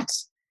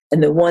audience.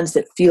 And the ones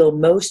that feel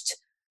most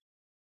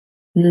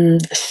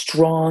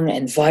strong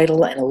and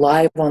vital and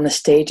alive on the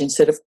stage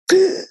instead of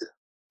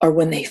or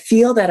when they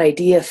feel that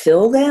idea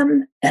fill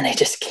them and they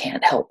just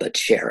can't help but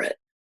share it.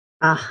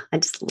 Ah, I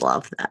just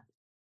love that.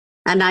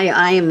 And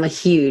I am a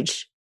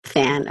huge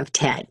fan of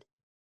TED.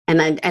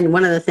 And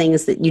one of the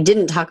things that you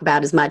didn't talk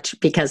about as much,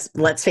 because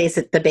let's face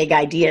it, the big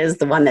idea is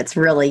the one that's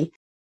really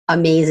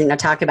amazing to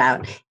talk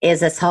about, is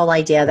this whole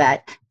idea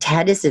that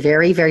TED is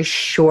very, very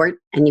short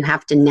and you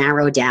have to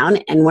narrow down.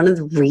 And one of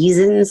the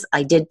reasons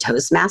I did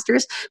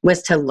Toastmasters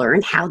was to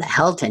learn how the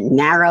hell to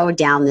narrow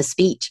down the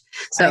speech.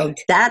 So Right.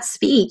 that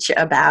speech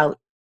about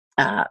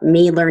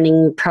me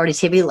learning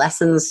productivity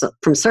lessons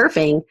from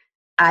surfing,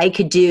 I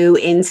could do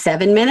in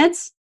 7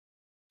 minutes,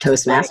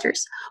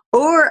 Toastmasters,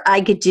 or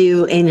I could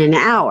do in an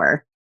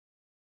hour.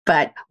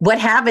 But what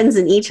happens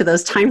in each of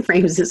those time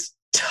frames is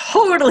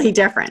totally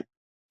different.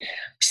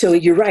 So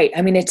you're right.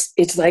 I mean,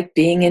 it's like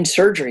being in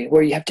surgery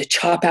where you have to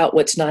chop out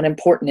what's not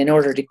important in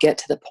order to get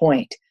to the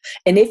point.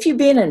 And if you've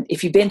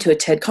been to a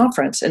TED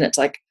conference and it's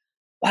like,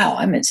 wow,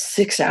 I'm in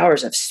 6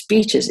 hours of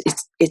speeches,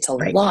 it's a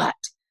lot.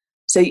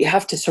 So you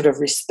have to sort of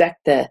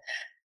respect the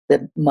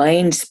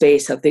mind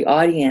space of the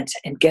audience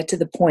and get to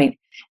the point.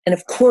 And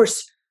of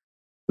course,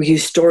 we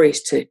use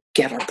stories to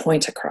get our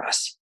points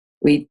across.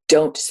 We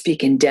don't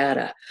speak in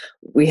data.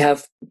 We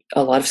have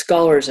a lot of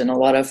scholars and a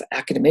lot of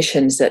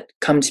academicians that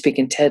come speak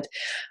in TED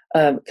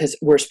because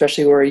we're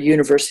a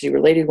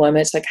university-related one.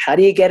 It's like, how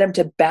do you get them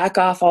to back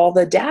off all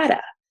the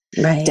data?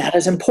 Right. Data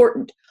is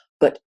important,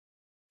 but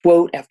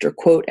quote after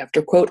quote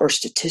after quote or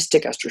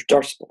statistic after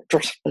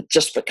it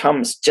just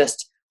becomes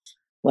just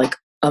like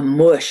a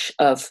mush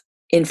of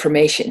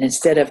information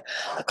instead of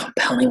a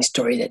compelling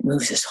story that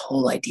moves this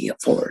whole idea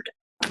forward.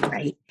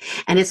 Right.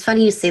 And it's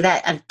funny you say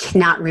that. I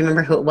cannot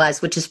remember who it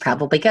was, which is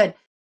probably good.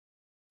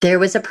 There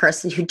was a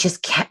person who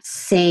just kept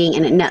saying,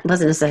 and it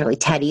wasn't necessarily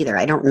TED either.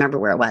 I don't remember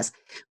where it was.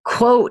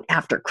 Quote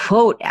after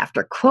quote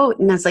after quote.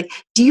 And I was like,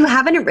 do you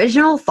have an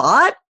original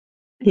thought?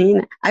 I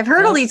mean, I've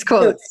heard all these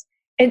quotes.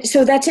 And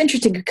so that's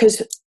interesting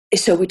because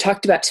we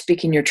talked about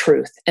speaking your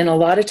truth. And a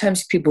lot of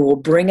times people will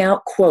bring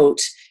out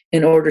quotes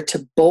in order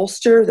to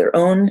bolster their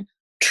own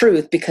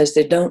truth because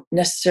they don't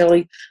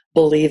necessarily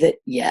believe it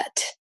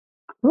yet.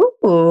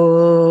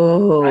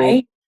 Ooh,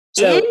 right?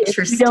 So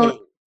interesting.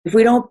 If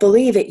we don't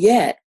believe it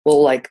yet,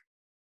 we'll like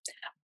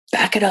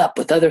back it up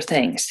with other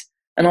things.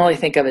 And all I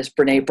think of is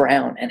Brene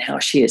Brown and how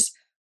she is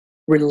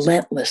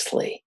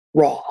relentlessly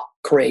raw,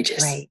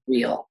 courageous,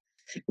 real,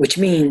 which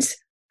means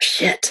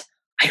shit,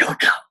 I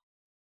don't know,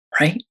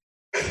 right?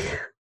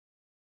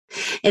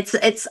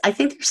 I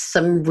think there's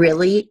some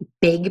really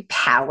big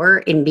power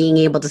in being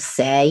able to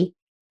say,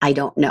 I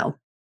don't know.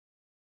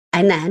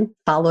 And then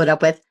follow it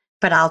up with,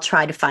 but I'll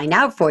try to find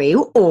out for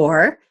you.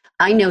 Or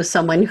I know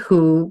someone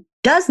who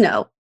does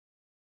know.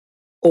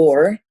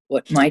 Or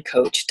what my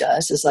coach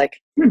does is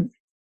like,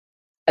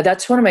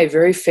 that's one of my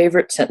very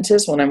favorite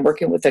sentences when I'm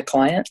working with a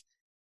client.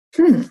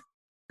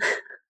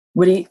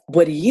 What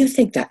do you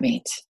think that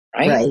means?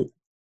 Right.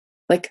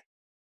 Like,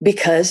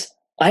 because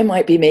I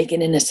might be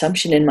making an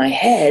assumption in my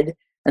head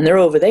and they're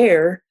over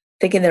there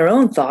thinking their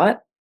own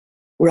thought.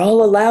 We're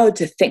all allowed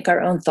to think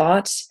our own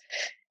thoughts.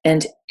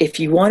 And if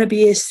you want to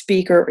be a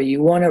speaker or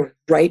you want to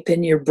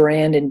ripen your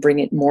brand and bring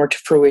it more to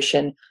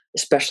fruition,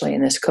 especially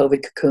in this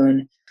COVID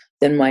cocoon,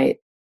 then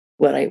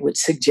what I would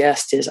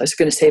suggest is, I was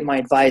going to say my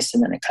advice,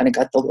 and then I kind of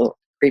got the little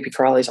creepy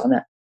crawlies on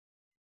that,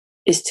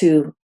 is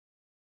to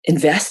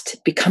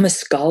invest, become a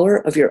scholar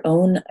of your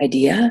own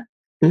idea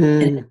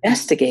and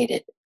investigate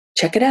it.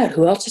 Check it out.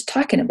 Who else is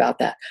talking about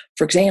that?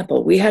 For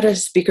example, we had a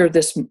speaker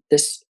this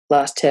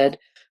last TED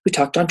who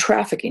talked on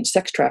trafficking,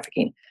 sex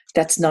trafficking.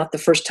 That's not the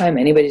first time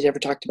anybody's ever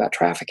talked about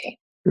trafficking.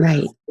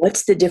 Right.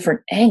 What's the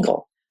different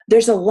angle?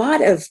 There's a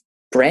lot of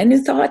brand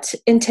new thoughts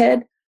in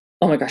TED.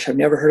 Oh my gosh, I've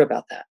never heard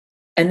about that.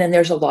 And then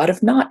there's a lot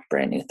of not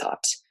brand new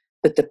thoughts.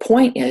 But the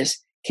point is,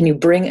 can you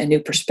bring a new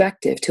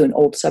perspective to an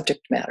old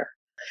subject matter?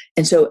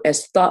 And so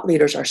as thought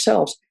leaders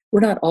ourselves, we're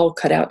not all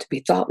cut out to be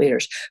thought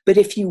leaders. But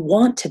if you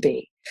want to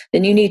be,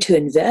 then you need to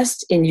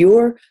invest in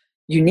your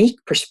unique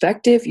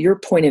perspective, your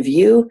point of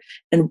view,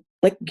 and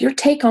like your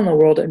take on the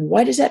world. And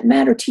why does that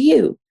matter to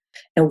you?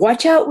 And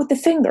watch out with the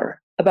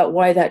finger about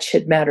why that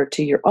should matter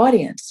to your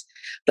audience.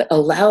 But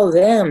allow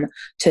them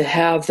to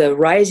have the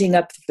rising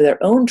up for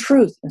their own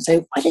truth and say,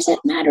 why does that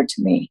matter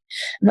to me?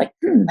 I'm like,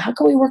 how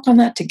can we work on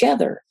that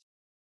together?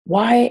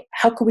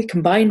 How can we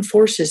combine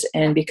forces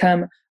and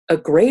become a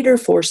greater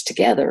force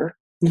together?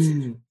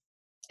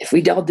 If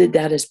we all did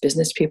that as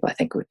business people, I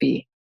think I'd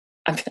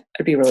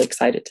be really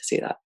excited to see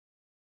that.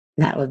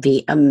 That would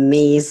be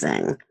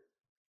amazing.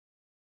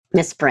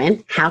 Miss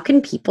Bryn, how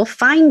can people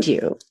find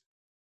you?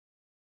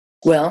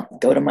 Well,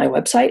 go to my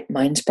website,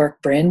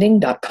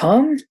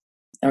 mindsparkbranding.com,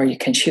 or you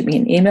can shoot me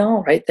an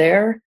email right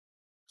there.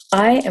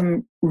 I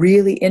am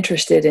really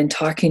interested in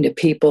talking to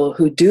people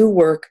who do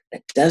work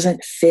that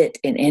doesn't fit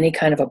in any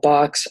kind of a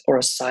box or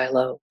a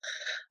silo.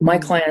 My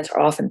clients are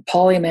often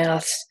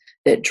polymaths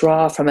that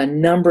draw from a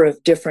number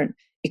of different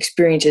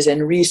experiences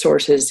and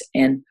resources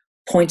and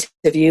points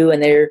of view,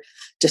 and they're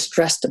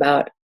distressed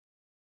about,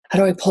 how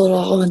do I pull it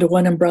all into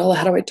one umbrella?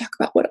 How do I talk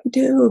about what I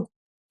do?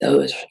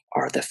 Those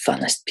are the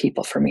funnest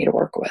people for me to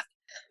work with.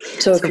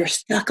 So if you're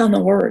stuck on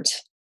the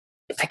words,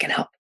 I can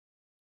help.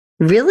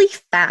 Really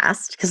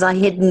fast, because I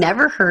had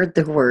never heard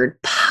the word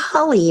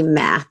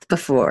polymath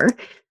before.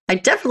 I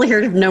definitely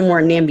heard of No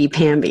More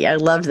Namby-Pamby. I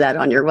loved that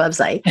on your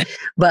website.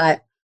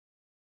 But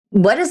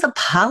what is a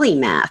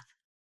polymath?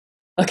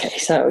 Okay,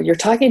 so you're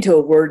talking to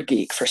a word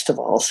geek, first of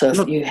all. So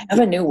if you have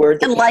a new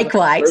word, and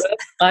likewise,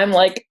 I'm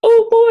like,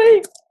 oh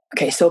boy.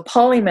 Okay, so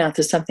polymath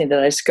is something that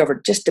I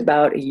discovered just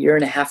about 1.5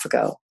 years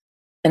ago.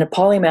 And a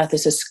polymath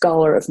is a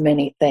scholar of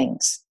many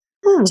things.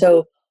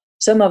 So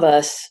some of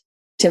us,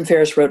 Tim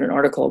Ferriss wrote an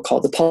article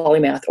called The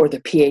Polymath or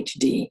the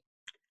PhD.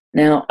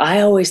 Now,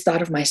 I always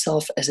thought of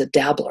myself as a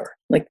dabbler.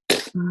 Like,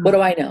 what do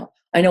I know?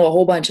 I know a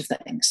whole bunch of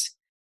things.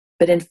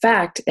 But in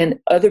fact, and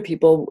other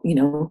people,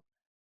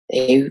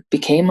 they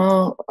became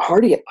a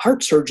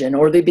heart surgeon,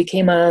 or they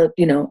became a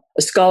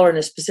scholar in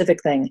a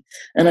specific thing.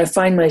 And I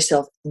find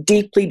myself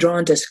deeply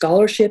drawn to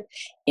scholarship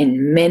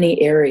in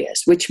many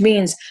areas, which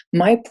means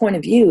my point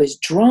of view is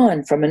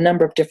drawn from a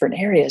number of different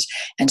areas.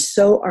 And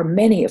so are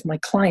many of my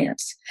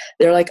clients.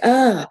 They're like,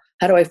 how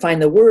do I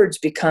find the words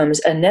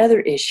becomes another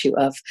issue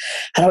of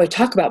how do I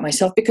talk about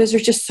myself, because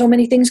there's just so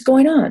many things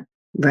going on.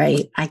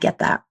 Right. I get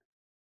that.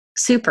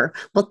 Super.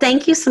 Well,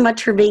 thank you so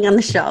much for being on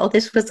the show.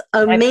 This was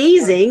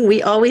amazing.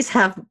 We always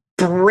have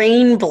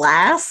brain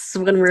blasts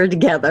when we're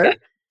together.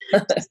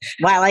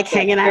 I like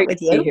hanging out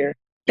with you. Here.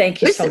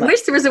 Thank you so much.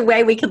 Wish there was a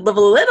way we could live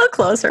a little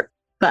closer,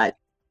 but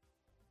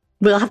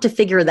we'll have to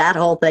figure that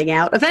whole thing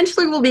out.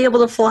 Eventually, we'll be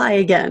able to fly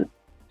again.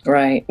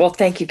 Right. Well,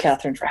 thank you,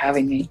 Catherine, for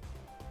having me.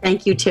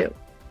 Thank you, too.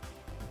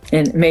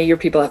 And may your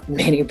people have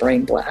many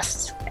brain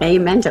blasts.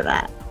 Amen to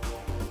that.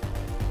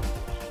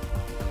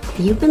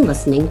 You've been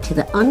listening to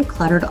the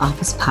Uncluttered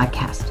Office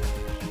podcast,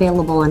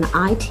 available on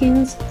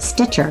iTunes,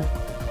 Stitcher,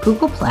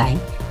 Google Play,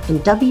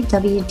 and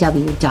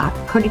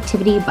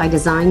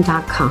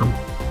www.productivitybydesign.com.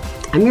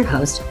 I'm your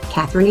host,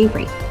 Catherine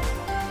Avery.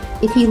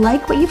 If you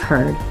like what you've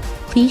heard,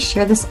 please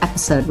share this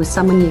episode with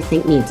someone you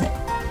think needs it.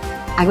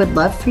 I would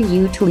love for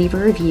you to leave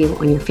a review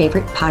on your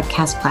favorite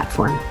podcast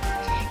platform.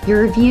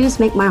 Your reviews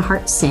make my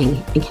heart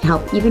sing and can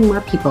help even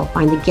more people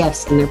find the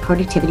gifts in their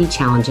productivity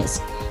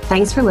challenges.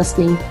 Thanks for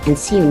listening, and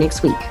see you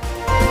next week.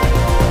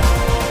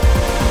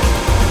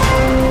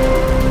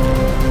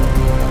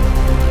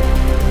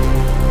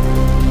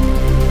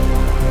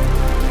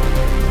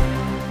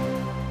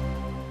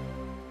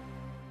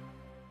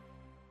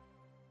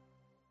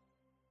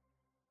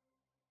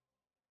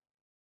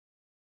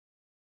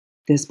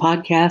 This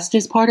podcast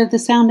is part of the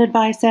Sound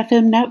Advice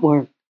FM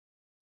network.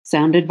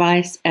 Sound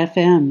Advice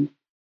FM.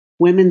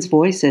 Women's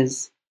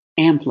voices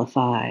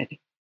amplified.